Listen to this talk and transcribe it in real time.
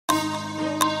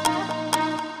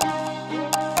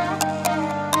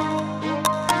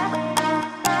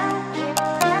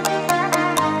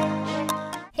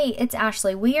it's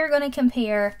Ashley. We are going to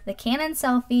compare the Canon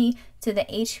Selphy to the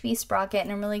HP Sprocket,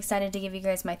 and I'm really excited to give you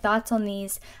guys my thoughts on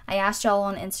these. I asked y'all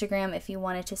on Instagram if you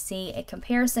wanted to see a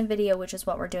comparison video, which is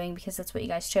what we're doing because that's what you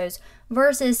guys chose,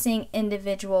 versus seeing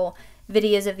individual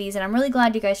videos of these. And I'm really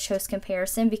glad you guys chose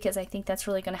comparison because I think that's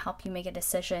really going to help you make a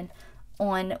decision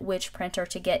on which printer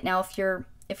to get. Now, if you're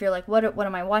like, what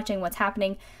am I watching? What's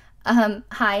happening?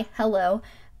 Hi, hello.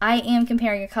 I am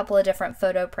comparing a couple of different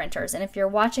photo printers, and if you're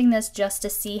watching this just to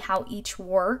see how each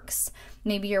works,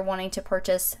 maybe you're wanting to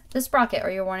purchase the Sprocket or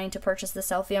you're wanting to purchase the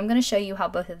Selphy, I'm going to show you how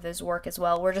both of those work as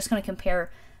well. We're just going to compare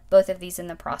both of these in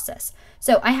the process.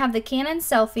 So I have the Canon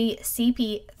Selphy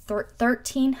CP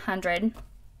 1300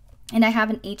 and I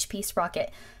have an HP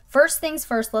Sprocket. First things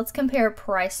first, let's compare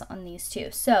price on these two.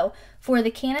 So for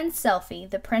the Canon Selphy,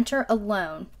 the printer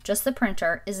alone, just the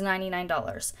printer, is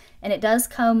 $99. And it does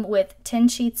come with 10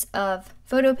 sheets of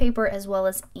photo paper as well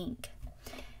as ink.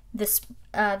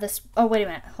 Oh, wait a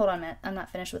minute. Hold on a minute. I'm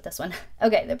not finished with this one.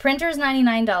 Okay, the printer is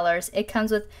 $99. It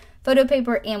comes with photo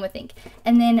paper and with ink.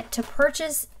 And then to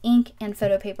purchase ink and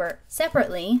photo paper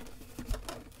separately,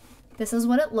 this is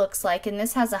what it looks like, and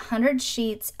this has 100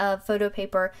 sheets of photo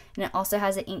paper, and it also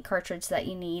has an ink cartridge that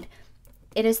you need.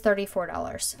 It is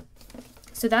 $34.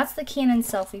 So that's the Canon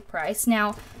Selphy price.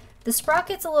 Now, the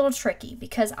Sprocket's a little tricky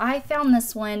because I found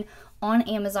this one on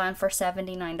Amazon for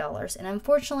 $79, and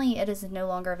unfortunately it is no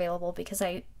longer available because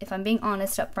if I'm being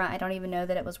honest up front, I don't even know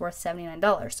that it was worth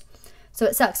 $79. So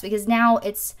it sucks because now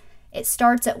it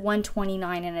starts at $129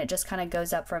 and it just kind of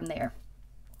goes up from there.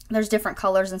 There's different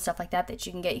colors and stuff like that that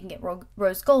you can get. You can get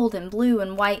rose gold and blue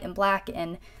and white and black,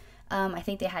 and I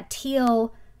think they had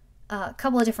teal, a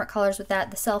couple of different colors with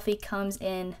that. The Selphy comes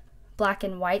in black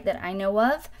and white that I know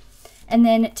of. And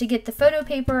then to get the photo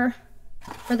paper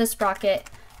for the Sprocket,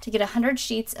 to get 100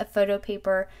 sheets of photo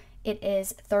paper, it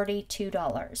is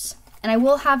 $32. And I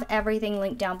will have everything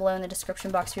linked down below in the description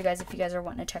box for you guys if you guys are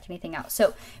wanting to check anything out.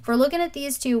 So if we're looking at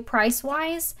these two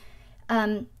price-wise,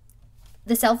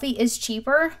 the Selphy is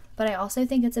cheaper, but I also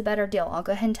think it's a better deal. I'll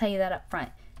go ahead and tell you that up front.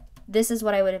 This is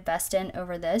what I would invest in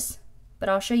over this, but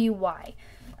I'll show you why.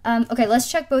 Okay,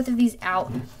 let's check both of these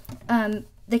out.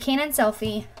 The Canon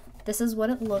Selphy, this is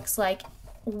what it looks like.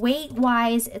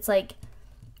 Weight-wise,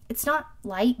 it's not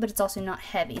light, but it's also not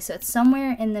heavy. So it's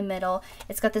somewhere in the middle.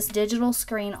 It's got this digital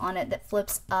screen on it that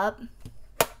flips up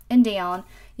and down.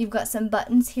 You've got some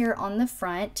buttons here on the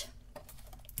front.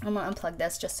 I'm going to unplug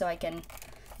this just so I can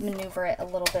maneuver it a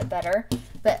little bit better.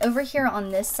 But over here on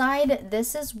this side,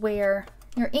 this is where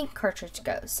your ink cartridge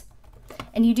goes.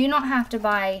 And you do not have to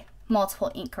buy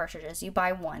multiple ink cartridges. You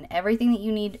buy one. Everything that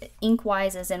you need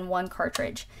ink-wise is in one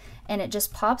cartridge. And it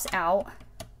just pops out.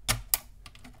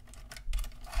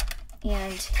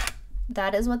 And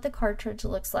that is what the cartridge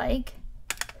looks like.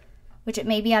 Which it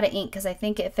may be out of ink because I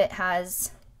think if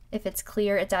it's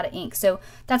clear, it's out of ink. So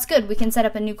that's good. We can set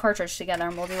up a new cartridge together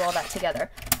and we'll do all that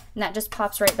together. And that just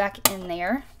pops right back in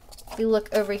there. If you look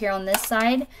over here on this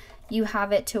side, you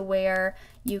have it to where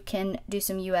you can do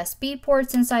some USB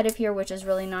ports inside of here, which is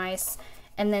really nice.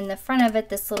 And then the front of it,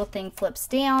 this little thing flips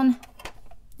down.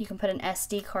 You can put an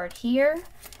SD card here.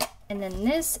 And then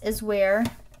this is where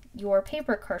your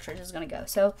paper cartridge is going to go.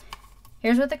 So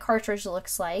here's what the cartridge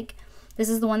looks like. This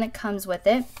is the one that comes with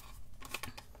it.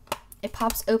 It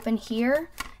pops open here,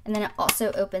 and then it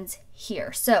also opens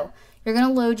here. So you're going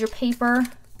to load your paper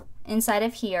inside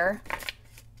of here.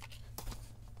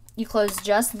 You close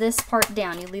just this part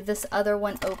down. You leave this other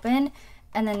one open,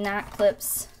 and then that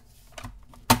clips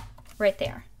right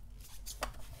there.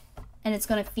 And it's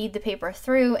going to feed the paper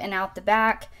through and out the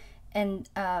back. And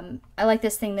I like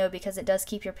this thing though because it does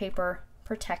keep your paper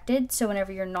protected. So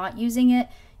whenever you're not using it,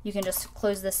 you can just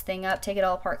close this thing up, take it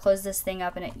all apart, close this thing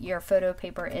up, and your photo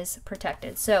paper is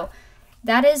protected. So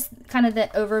that is kind of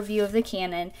the overview of the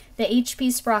Canon. The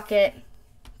HP Sprocket,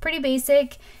 pretty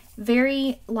basic,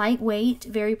 very lightweight,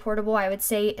 very portable. I would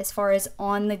say as far as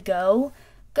on the go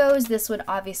goes, this would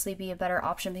obviously be a better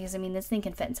option because I mean this thing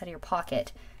can fit inside of your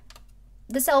pocket.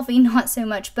 The Selphy, not so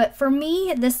much, but for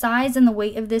me, the size and the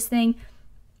weight of this thing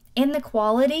and the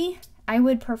quality, I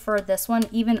would prefer this one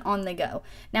even on the go.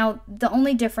 Now, the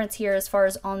only difference here as far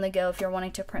as on the go, if you're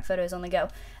wanting to print photos on the go,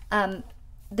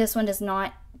 this one does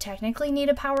not technically need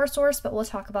a power source, but we'll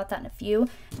talk about that in a few.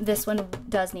 This one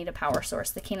does need a power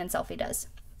source. The Canon Selphy does.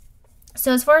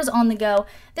 So as far as on the go,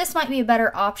 this might be a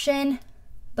better option,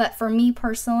 but for me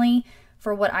personally,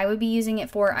 for what I would be using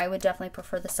it for, I would definitely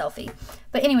prefer the Selphy.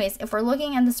 But anyways, if we're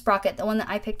looking at the Sprocket, the one that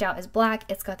I picked out is black.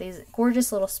 It's got these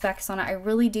gorgeous little specks on it. I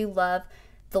really do love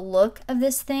the look of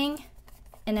this thing.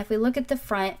 And if we look at the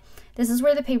front, this is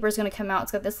where the paper is going to come out.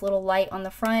 It's got this little light on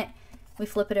the front. We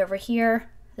flip it over here.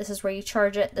 This is where you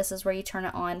charge it. This is where you turn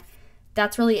it on.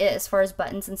 That's really it as far as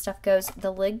buttons and stuff goes.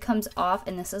 The lid comes off,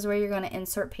 and this is where you're going to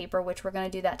insert paper, which we're going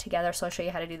to do that together, so I'll show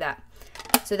you how to do that.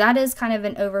 So that is kind of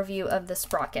an overview of the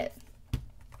Sprocket.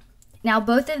 Now,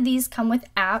 both of these come with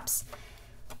apps.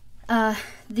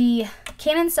 The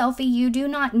Canon Selphy, you do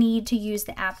not need to use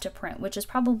the app to print, which is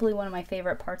probably one of my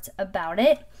favorite parts about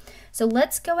it. So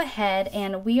let's go ahead,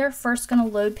 and we are first going to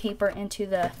load paper into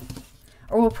the,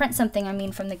 or we'll print something, I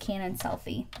mean, from the Canon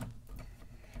Selphy.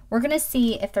 We're going to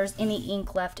see if there's any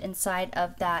ink left inside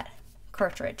of that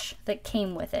cartridge that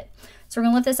came with it. So we're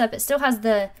going to lift this up. It still has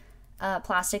the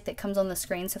plastic that comes on the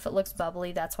screen, so if it looks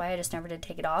bubbly, that's why I just never did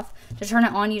take it off. To turn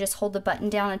it on, you just hold the button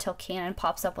down until Canon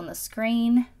pops up on the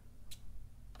screen.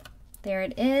 There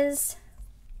it is.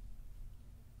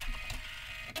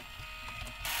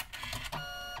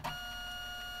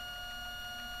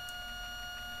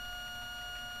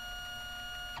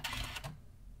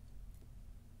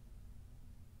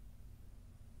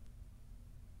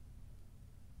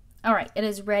 All right, it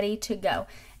is ready to go.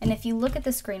 And if you look at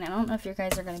the screen, I don't know if you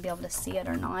guys are going to be able to see it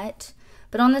or not,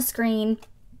 but on the screen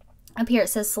up here it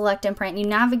says select and print. You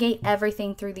navigate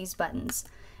everything through these buttons,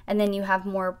 and then you have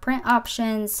more print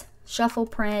options, shuffle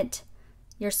print,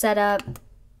 your setup,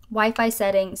 Wi-Fi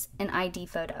settings, and ID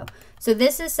photo. So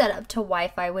this is set up to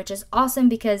Wi-Fi, which is awesome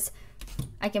because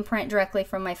I can print directly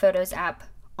from my Photos app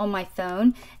on my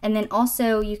phone, and then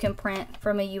also you can print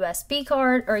from a USB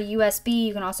card or a USB.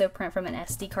 You can also print from an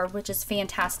SD card, which is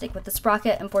fantastic. With the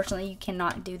Sprocket, unfortunately, you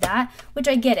cannot do that, which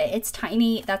I get it. It's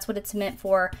tiny. That's what it's meant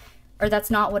for, or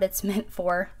that's not what it's meant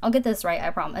for. I'll get this right,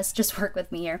 I promise. Just work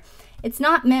with me here. It's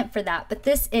not meant for that, but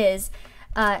this is,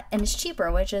 and it's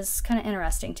cheaper, which is kind of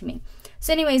interesting to me.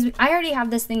 So anyways, I already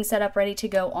have this thing set up ready to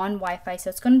go on Wi-Fi,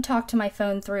 so it's going to talk to my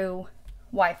phone through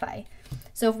Wi-Fi.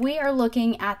 So if we are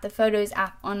looking at the Photos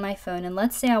app on my phone, and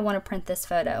let's say I want to print this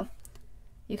photo,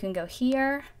 you can go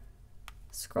here,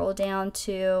 scroll down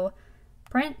to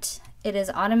print. It is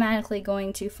automatically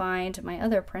going to find my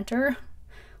other printer.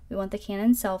 We want the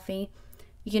Canon Selphy.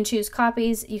 You can choose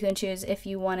copies. You can choose if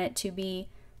you want it to be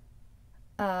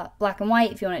black and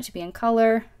white, if you want it to be in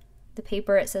color. The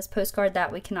paper, it says postcard,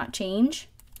 that we cannot change.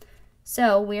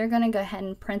 So we are going to go ahead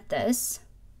and print this.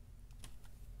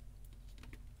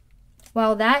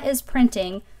 While that is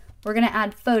printing, we're going to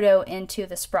add photo into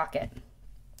the Sprocket,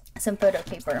 some photo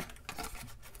paper.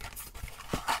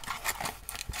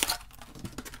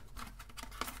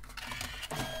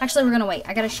 Actually, we're going to wait.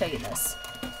 I got to show you this.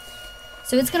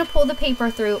 So it's going to pull the paper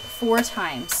through 4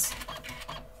 times.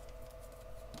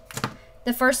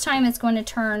 The first time it's going to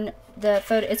turn the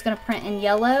photo, it's going to print in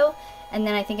yellow, and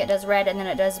then I think it does red, and then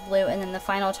it does blue, and then the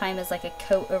final time is like a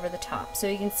coat over the top. So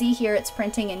you can see here it's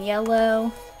printing in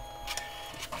yellow.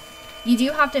 You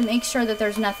do have to make sure that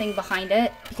there's nothing behind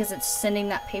it because it's sending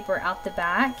that paper out the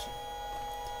back.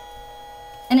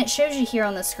 And it shows you here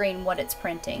on the screen what it's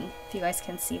printing, if you guys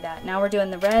can see that. Now we're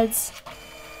doing the reds.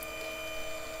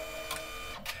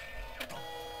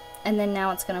 And then now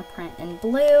it's going to print in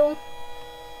blue.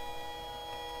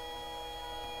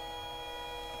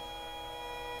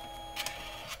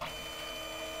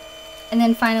 And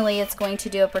then finally it's going to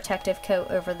do a protective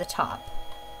coat over the top.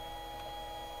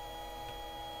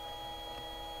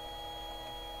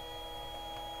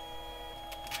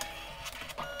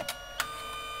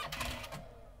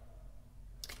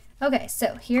 Okay,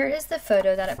 so here is the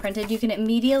photo that it printed. You can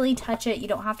immediately touch it. You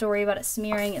don't have to worry about it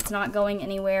smearing. It's not going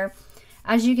anywhere.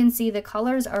 As you can see, the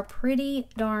colors are pretty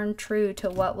darn true to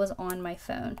what was on my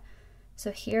phone.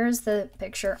 So here's the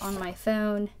picture on my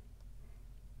phone.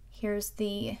 Here's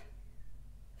the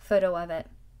photo of it.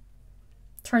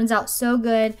 Turns out so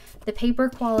good. The paper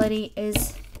quality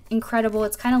is incredible.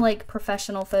 It's kind of like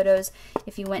professional photos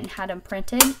if you went and had them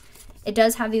printed. It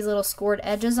does have these little scored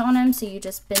edges on them, so you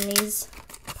just bend these,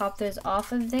 pop those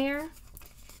off of there.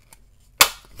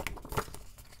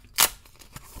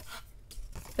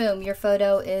 Boom, your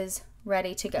photo is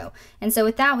ready to go. And so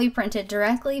with that, we printed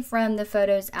directly from the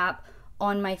Photos app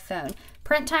on my phone.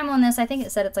 Print time on this, I think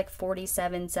it said it's like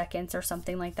 47 seconds or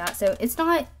something like that. So it's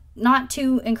not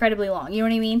too incredibly long, you know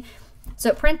what I mean? So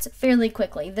it prints fairly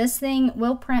quickly. This thing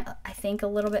will print, I think, a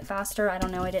little bit faster. I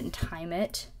don't know, I didn't time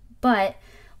it. But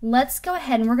let's go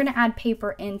ahead and we're going to add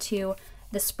paper into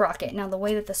the Sprocket. Now the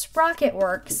way that the Sprocket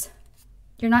works,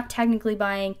 you're not technically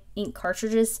buying ink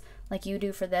cartridges like you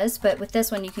do for this, but with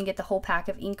this one you can get the whole pack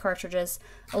of ink cartridges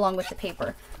along with the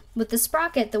paper. With the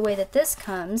Sprocket, the way that this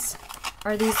comes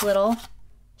are these little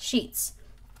sheets.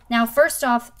 Now first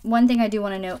off, one thing I do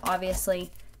want to note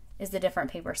obviously is the different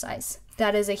paper size.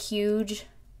 That is a huge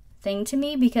thing to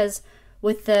me because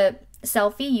with the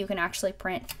Selphy you can actually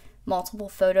print multiple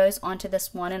photos onto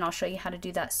this one, and I'll show you how to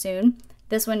do that soon.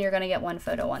 This one, you're going to get one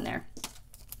photo on there.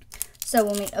 So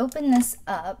when we open this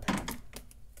up,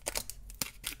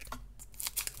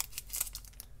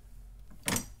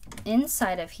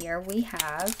 inside of here we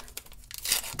have,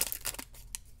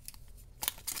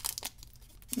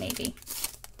 maybe,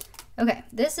 okay,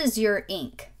 this is your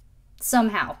ink.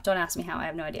 Somehow, don't ask me how, I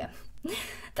have no idea.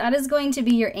 That is going to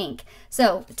be your ink.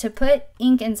 So to put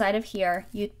ink inside of here,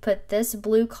 you put this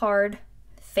blue card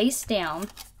face down,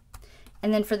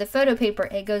 and then for the photo paper,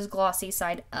 it goes glossy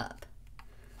side up.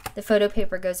 The photo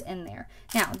paper goes in there.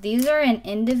 Now, these are in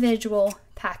individual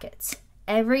packets.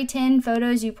 Every 10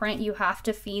 photos you print, you have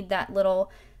to feed that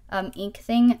little ink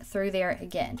thing through there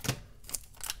again.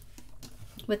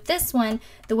 With this one,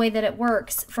 the way that it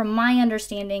works, from my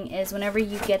understanding, is whenever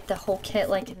you get the whole kit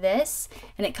like this,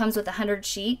 and it comes with 100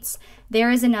 sheets,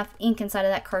 there is enough ink inside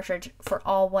of that cartridge for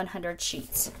all 100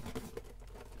 sheets.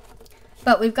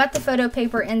 But we've got the photo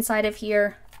paper inside of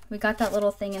here. We got that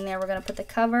little thing in there. We're going to put the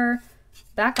cover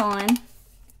back on.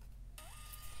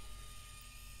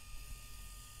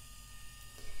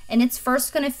 And it's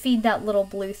first going to feed that little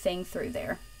blue thing through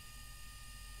there.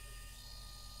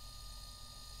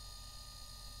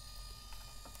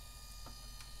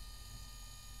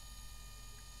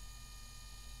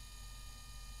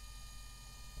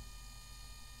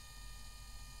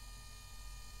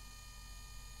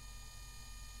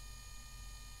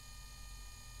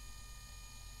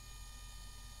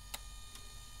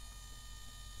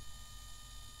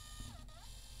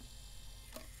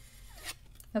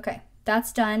 Okay,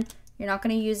 that's done. You're not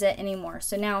going to use it anymore.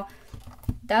 So now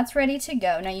that's ready to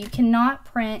go. Now you cannot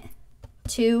print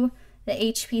to the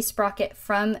HP Sprocket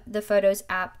from the Photos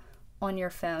app on your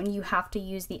phone. You have to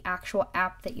use the actual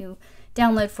app that you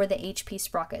download for the HP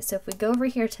Sprocket. So if we go over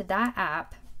here to that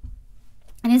app,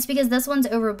 and it's because this one's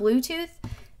over Bluetooth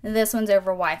and this one's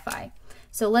over Wi-Fi.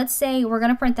 So let's say we're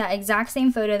going to print that exact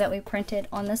same photo that we printed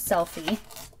on the Selphy.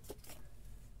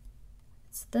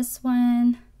 It's this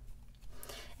one.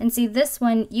 And see, this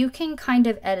one, you can kind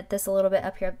of edit this a little bit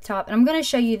up here at the top. And I'm going to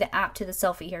show you the app to the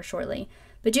Selphy here shortly.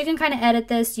 But you can kind of edit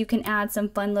this. You can add some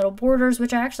fun little borders,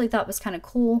 which I actually thought was kind of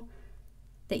cool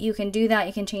that you can do that.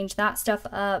 You can change that stuff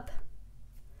up.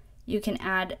 You can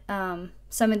add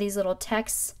some of these little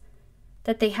texts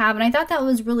that they have. And I thought that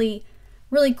was really,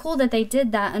 really cool that they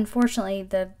did that. Unfortunately,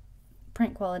 the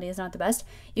print quality is not the best.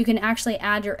 You can actually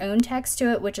add your own text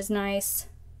to it, which is nice.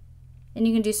 And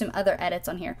you can do some other edits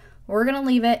on here. We're going to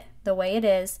leave it the way it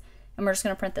is, and we're just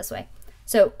going to print this way.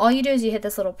 So all you do is you hit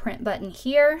this little print button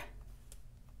here,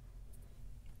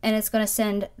 and it's going to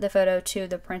send the photo to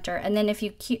the printer. And then if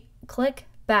you click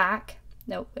back,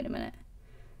 no, wait a minute.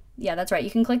 Yeah, that's right. You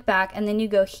can click back, and then you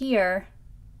go here,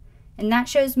 and that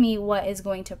shows me what is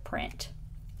going to print.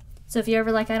 So if you're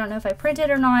ever like, I don't know if I printed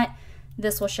or not,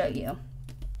 this will show you.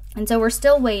 And so we're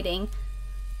still waiting,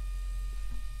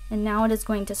 and now it is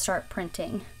going to start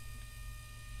printing.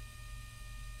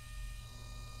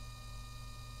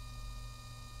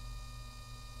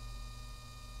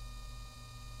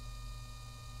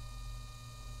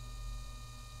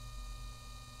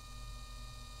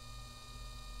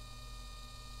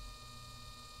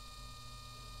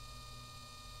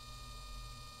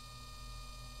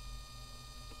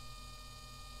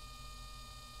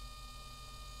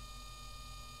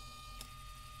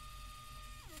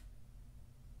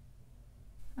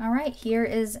 All right, here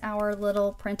is our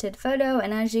little printed photo,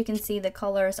 and as you can see, the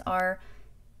colors are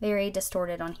very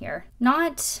distorted on here.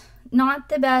 Not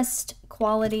the best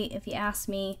quality, if you ask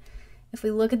me. If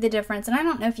we look at the difference, and I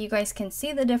don't know if you guys can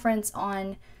see the difference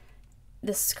on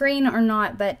the screen or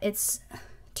not, but it's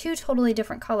two totally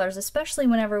different colors, especially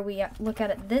whenever we look at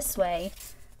it this way.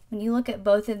 When you look at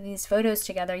both of these photos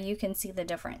together, you can see the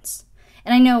difference.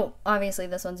 And I know, obviously,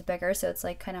 this one's bigger, so it's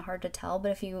like kind of hard to tell,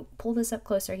 but if you pull this up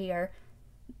closer here,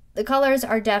 the colors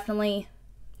are definitely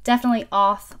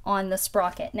off on the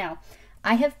Sprocket. Now,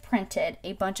 I have printed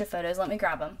a bunch of photos. Let me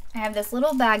grab them. I have this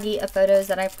little baggie of photos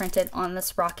that I printed on the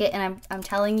Sprocket, and I'm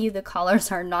telling you, the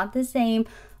colors are not the same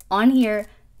on here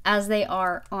as they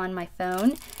are on my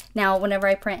phone. Now, whenever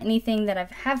I print anything that I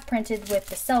have printed with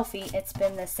the Selphy, it's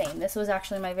been the same. This was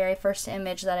actually my very first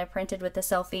image that I printed with the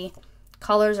Selphy.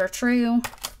 Colors are true.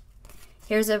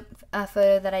 Here's a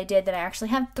photo that I did that I actually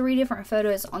have 3 different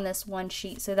photos on this one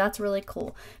sheet. So that's really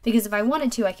cool, because if I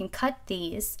wanted to, I can cut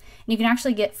these, and you can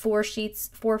actually get 4 sheets,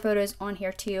 4 photos on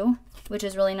here too, which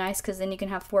is really nice, because then you can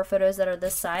have 4 photos that are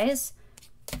this size.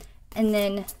 And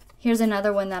then here's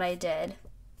another one that I did,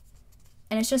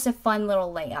 and it's just a fun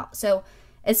little layout. So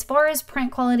as far as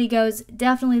print quality goes,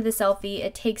 definitely the Selphy.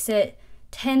 It takes it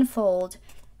tenfold.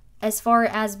 As far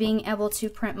as being able to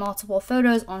print multiple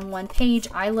photos on one page,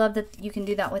 I love that you can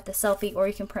do that with the Selphy, or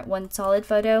you can print one solid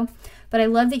photo. But I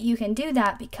love that you can do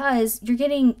that because you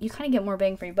kind of get more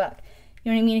bang for your buck.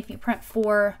 You know what I mean? If you print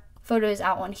 4 photos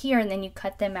out on here and then you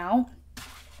cut them out,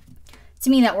 to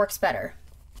me that works better.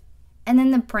 And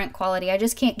then the print quality, I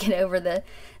just can't get over the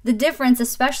difference,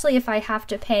 especially if I have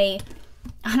to pay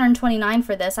 $129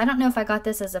 for this. I don't know if I got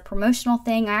this as a promotional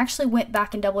thing. I actually went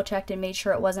back and double checked and made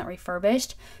sure it wasn't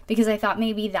refurbished, because I thought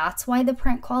maybe that's why the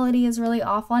print quality is really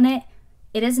off on it.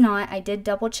 It is not. I did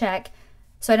double check.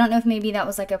 So I don't know if maybe that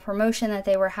was like a promotion that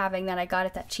they were having that I got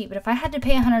it that cheap. But if I had to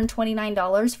pay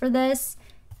 $129 for this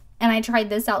and I tried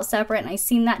this out separate and I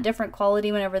seen that different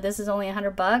quality whenever this is only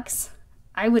 $100,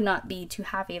 I would not be too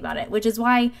happy about it, which is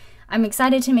why I'm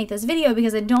excited to make this video,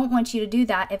 because I don't want you to do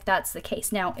that if that's the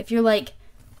case. Now, if you're like,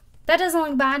 that doesn't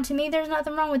look bad to me, there's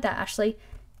nothing wrong with that, Ashley,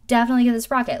 definitely get the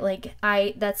Sprocket. Like,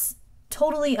 that's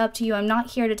totally up to you. I'm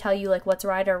not here to tell you like what's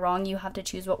right or wrong. You have to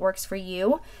choose what works for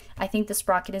you. I think the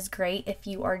Sprocket is great if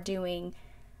you are doing,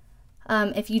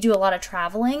 if you do a lot of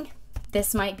traveling,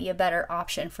 this might be a better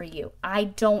option for you. I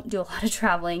don't do a lot of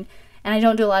traveling, and I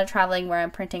don't do a lot of traveling where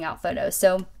I'm printing out photos.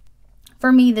 So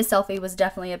for me, the Selphy was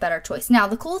definitely a better choice. Now,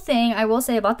 the cool thing I will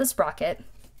say about the Sprocket,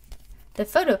 the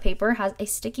photo paper has a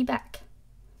sticky back,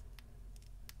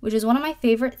 which is one of my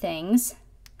favorite things.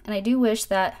 And I do wish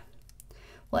that,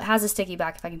 well, it has a sticky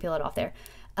back if I can peel it off there.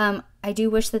 I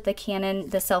do wish that the Canon,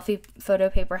 the Selphy photo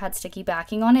paper had sticky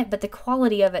backing on it, but the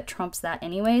quality of it trumps that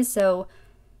anyway. So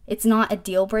it's not a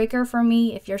deal breaker for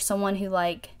me if you're someone who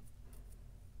like,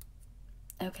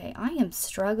 okay, I am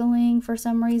struggling for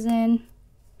some reason.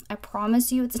 I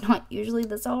promise you it's not usually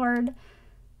this hard.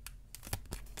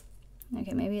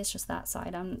 Okay, maybe it's just that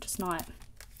side. I'm just not.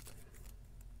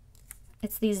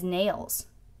 It's these nails.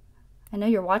 I know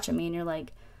you're watching me and you're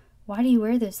like, why do you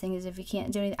wear those things if you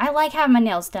can't do anything? I like having my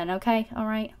nails done, okay? All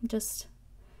right? Just,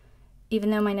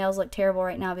 even though my nails look terrible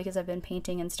right now because I've been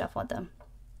painting and stuff with them.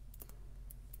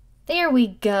 There we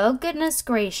go. Goodness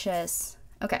gracious.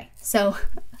 Okay, so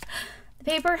the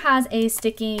paper has a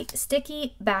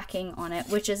sticky backing on it,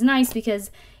 which is nice because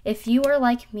if you are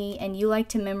like me and you like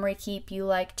to memory keep, you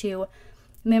like to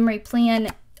memory plan,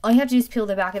 all you have to do is peel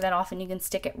the back of that off and you can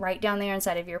stick it right down there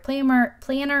inside of your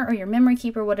planner or your memory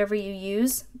keeper, whatever you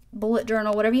use, bullet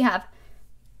journal, whatever you have.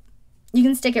 You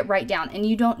can stick it right down and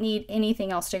you don't need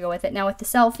anything else to go with it. Now with the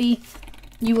Selphy,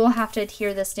 you will have to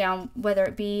adhere this down, whether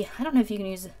it be, I don't know if you can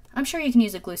use, I'm sure you can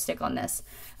use a glue stick on this.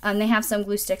 They have some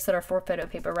glue sticks that are for photo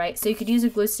paper, right? So you could use a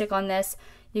glue stick on this.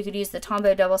 You could use the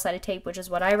Tombow double-sided tape, which is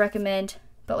what I recommend.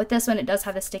 But with this one, it does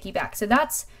have a sticky back. So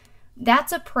that's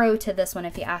a pro to this one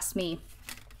if you ask me.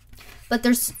 But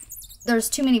there's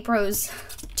too many pros,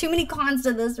 too many cons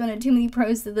to this one and too many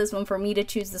pros to this one for me to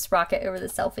choose the Sprocket over the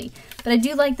Selphy. But I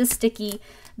do like the sticky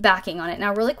backing on it.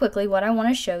 Now really quickly, what I want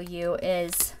to show you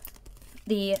is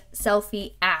the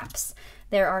Selphy apps.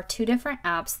 There are 2 different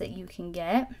apps that you can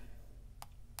get.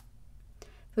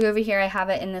 If we go over here, I have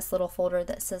it in this little folder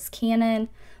that says Canon.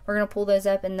 We're going to pull those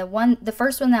up, and the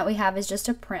first one that we have is just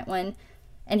a print one.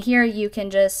 And here you can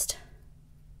just,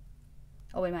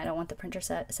 oh wait a minute, I don't want the printer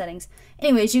settings.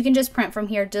 Anyways, you can just print from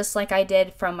here just like I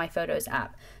did from my Photos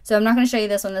app. So I'm not going to show you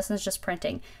this one. This one's just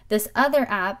printing. This other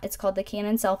app, it's called the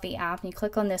Canon Selphy app. And you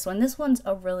click on this one. This one's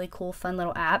a really cool, fun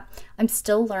little app. I'm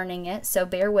still learning it, so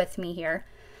bear with me here.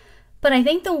 But I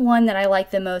think the one that I like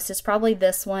the most is probably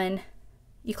this one.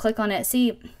 You click on it.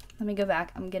 See, let me go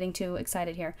back. I'm getting too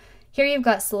excited here. Here you've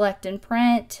got select and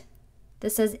print.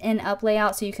 This says in up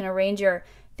layout, so you can arrange your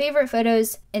favorite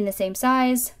photos in the same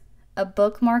size. A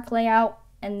bookmark layout,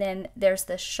 and then there's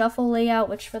the shuffle layout,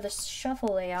 which for the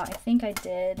shuffle layout, I think I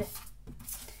did,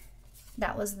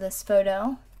 that was this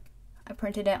photo. I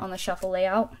printed it on the shuffle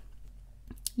layout.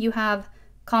 You have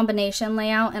combination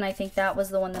layout, and I think that was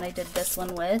the one that I did this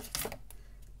one with.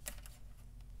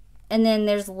 And then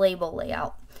there's label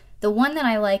layout. The one that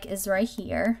I like is right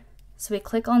here. So we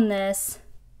click on this,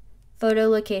 photo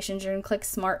locations, you're gonna click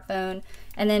smartphone,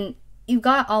 and then you've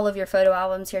got all of your photo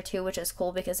albums here too, which is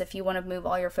cool because if you want to move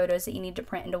all your photos that you need to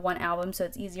print into one album so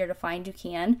it's easier to find, you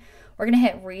can. We're gonna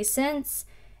hit recents,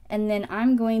 and then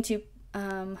I'm going to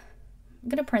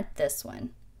print this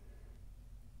one.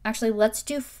 Actually, let's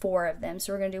do 4 of them.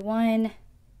 So we're gonna do 1,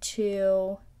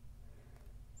 2,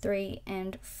 3,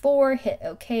 and 4. Hit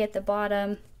OK at the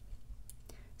bottom.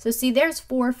 So see, there's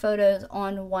 4 photos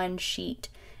on one sheet,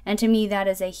 and to me that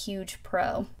is a huge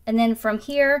pro. And then from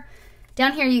here,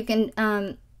 down here you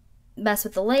can mess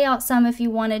with the layout some if you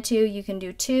wanted to. You can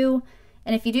do 2,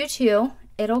 and if you do 2,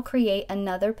 it'll create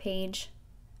another page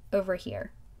over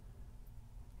here.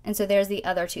 And so there's the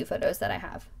other 2 photos that I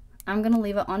have. I'm going to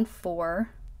leave it on 4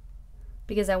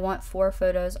 because I want 4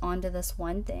 photos onto this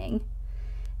one thing.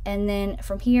 And then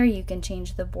from here, you can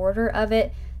change the border of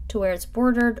it to where it's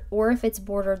bordered, or if it's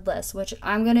borderless, which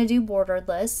I'm going to do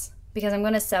borderless because I'm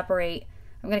going to separate.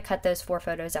 I'm going to cut those 4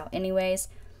 photos out anyways.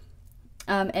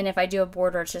 And if I do a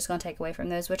border, it's just going to take away from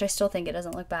those, which I still think it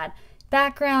doesn't look bad.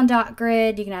 Background, dot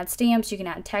grid, you can add stamps, you can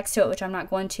add text to it, which I'm not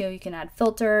going to. You can add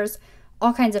filters,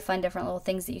 all kinds of fun different little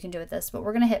things that you can do with this. But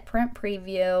we're going to hit print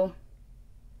preview.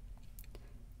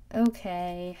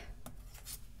 Okay.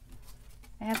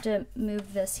 I have to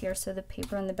move this here so the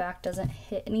paper on the back doesn't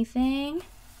hit anything.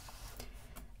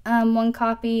 1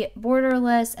 copy,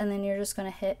 borderless, and then you're just going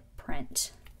to hit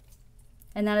print.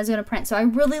 And that is going to print. So I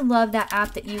really love that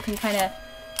app that you can kind of,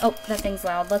 oh, that thing's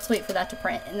loud. Let's wait for that to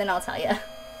print and then I'll tell you.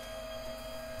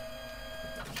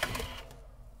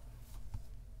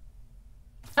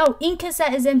 Oh, ink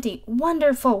cassette is empty.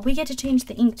 Wonderful. We get to change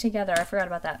the ink together. I forgot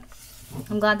about that.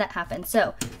 I'm glad that happened.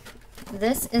 So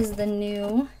this is the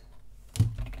new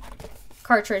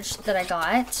cartridge that I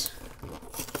got.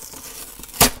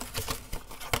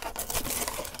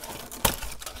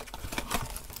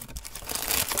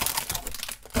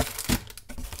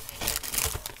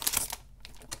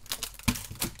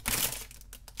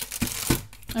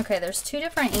 Okay, there's 2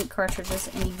 different ink cartridges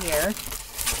in here,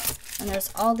 and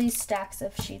there's all these stacks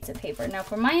of sheets of paper. Now,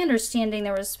 from my understanding,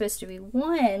 there was supposed to be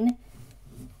 1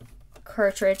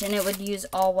 cartridge, and it would use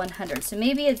all 100. So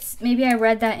maybe I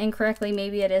read that incorrectly.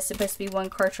 Maybe it is supposed to be 1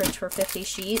 cartridge for 50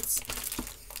 sheets,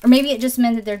 or maybe it just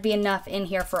meant that there'd be enough in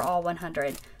here for all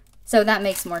 100. So that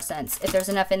makes more sense. If there's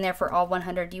enough in there for all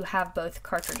 100, you have both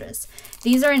cartridges.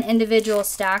 These are in individual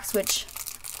stacks, which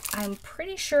I'm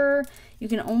pretty sure you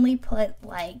can only put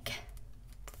like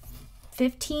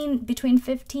 15, between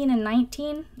 15 and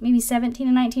 19, maybe 17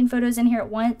 and 19 photos in here at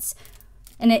once.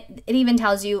 And it even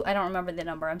tells you, I don't remember the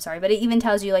number, I'm sorry, but it even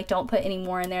tells you like don't put any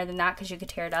more in there than that because you could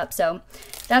tear it up. So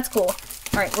that's cool.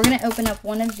 All right, we're gonna open up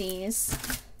one of these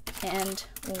and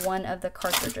one of the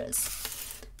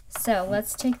cartridges. So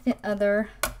let's take the other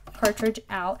cartridge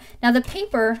out. Now the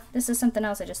paper, this is something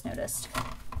else I just noticed.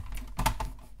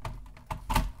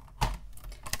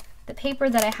 The paper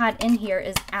that I had in here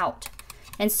is out.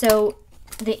 And so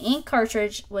the ink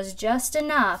cartridge was just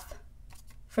enough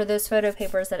for those photo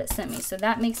papers that it sent me. So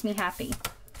that makes me happy.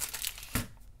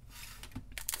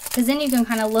 Because then you can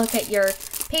kind of look at your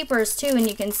papers too and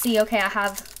you can see, okay, I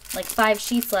have like 5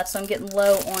 sheets left, so I'm getting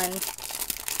low on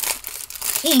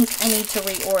ink. I need to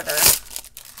reorder.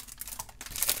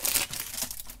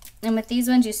 And with these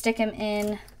ones, you stick them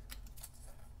in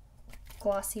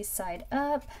glossy side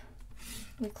up.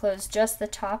 We close just the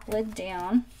top lid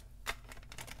down.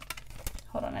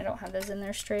 Hold on, I don't have those in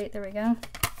there straight. There we go.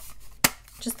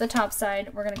 Just the top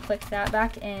side. We're going to click that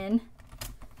back in.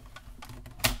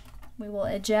 We will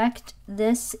eject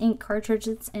this ink cartridge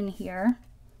that's in here.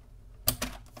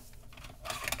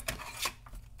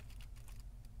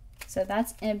 So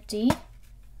that's empty.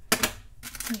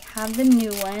 We have the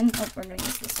new one. Oh, we're going to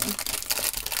use this one.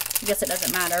 I guess it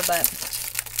doesn't matter, but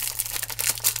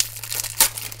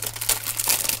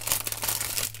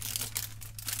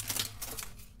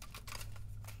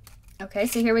okay,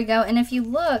 so here we go. And if you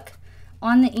look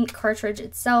on the ink cartridge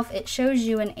itself, it shows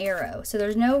you an arrow. So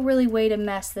there's no really way to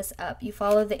mess this up. You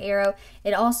follow the arrow.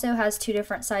 It also has 2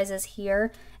 different sizes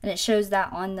here, and it shows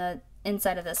that on the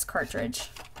inside of this cartridge.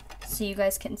 So you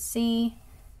guys can see.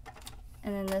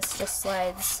 And then this just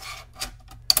slides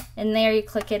in there. You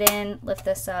click it in, lift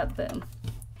this up, boom.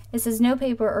 It says no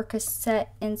paper or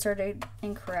cassette inserted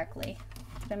incorrectly.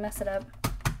 Did I mess it up?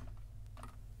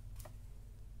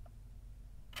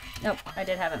 Nope, I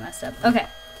did have it messed up. Okay,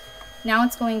 now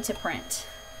it's going to print.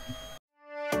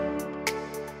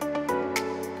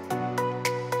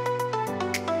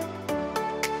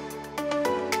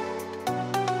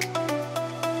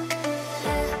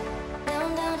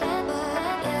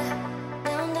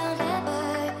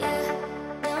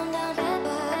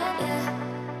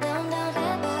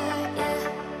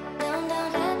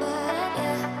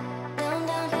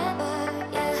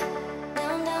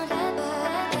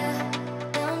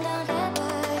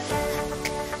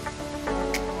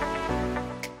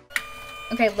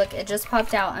 Okay, look, it just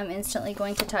popped out. I'm instantly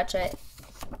going to touch it.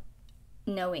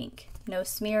 No ink, no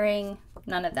smearing,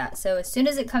 none of that. So as soon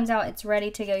as it comes out, it's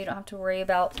ready to go. You don't have to worry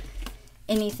about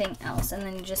anything else. And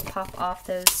then you just pop off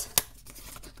those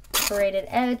serrated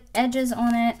edges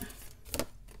on it.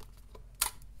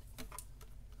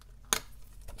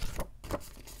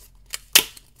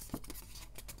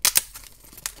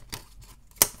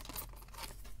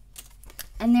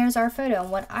 And there's our photo. And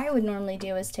what I would normally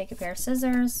do is take a pair of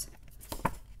scissors.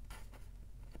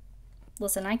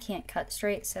 listen, I can't cut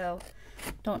straight, so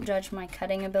don't judge my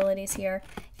cutting abilities here.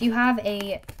 If you have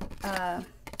a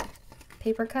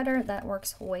paper cutter, that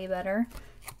works way better.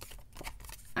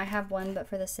 I have one, but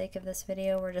for the sake of this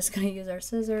video, we're just going to use our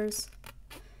scissors.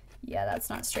 Yeah, that's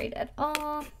not straight at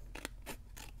all.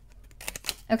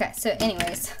 Okay, so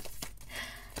anyways,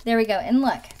 there we go. And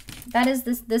look, that is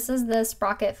this is the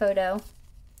Sprocket photo.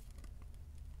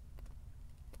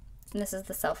 And this is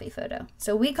the Selphy photo.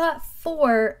 So we got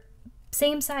 4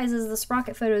 same size as the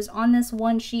Sprocket photos on this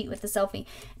one sheet with the Selphy.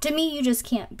 To me, you just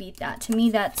can't beat that. To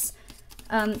me, that's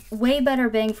way better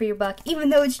bang for your buck, even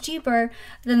though it's cheaper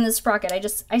than the Sprocket.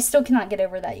 I still cannot get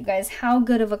over that, you guys, how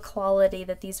good of a quality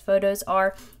that these photos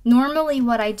are. Normally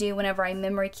what I do whenever I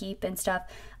memory keep and stuff,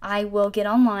 I will get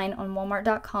online on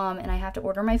Walmart.com and I have to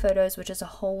order my photos, which is a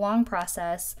whole long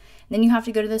process. And then you have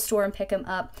to go to the store and pick them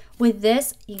up. With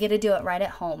this, you get to do it right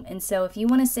at home. And so if you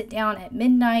want to sit down at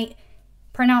midnight,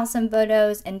 print out some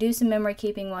photos, and do some memory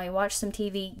keeping while you watch some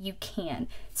TV, you can.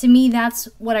 To me, that's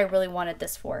what I really wanted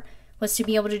this for, was to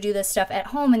be able to do this stuff at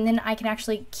home, and then I can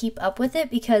actually keep up with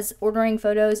it, because ordering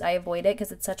photos, I avoid it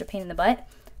because it's such a pain in the butt.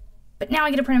 But now I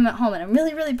get to print them at home, and I'm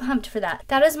really, really pumped for that.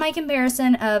 That is my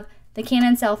comparison of the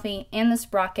Canon Selphy and the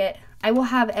Sprocket. I will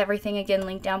have everything again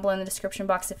linked down below in the description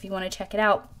box if you want to check it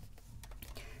out.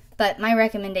 But my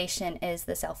recommendation is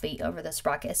the Selphy over the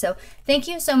Sprocket. So thank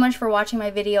you so much for watching my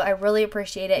video. I really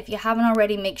appreciate it. If you haven't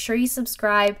already, make sure you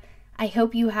subscribe. I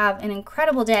hope you have an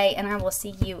incredible day, and I will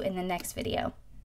see you in the next video.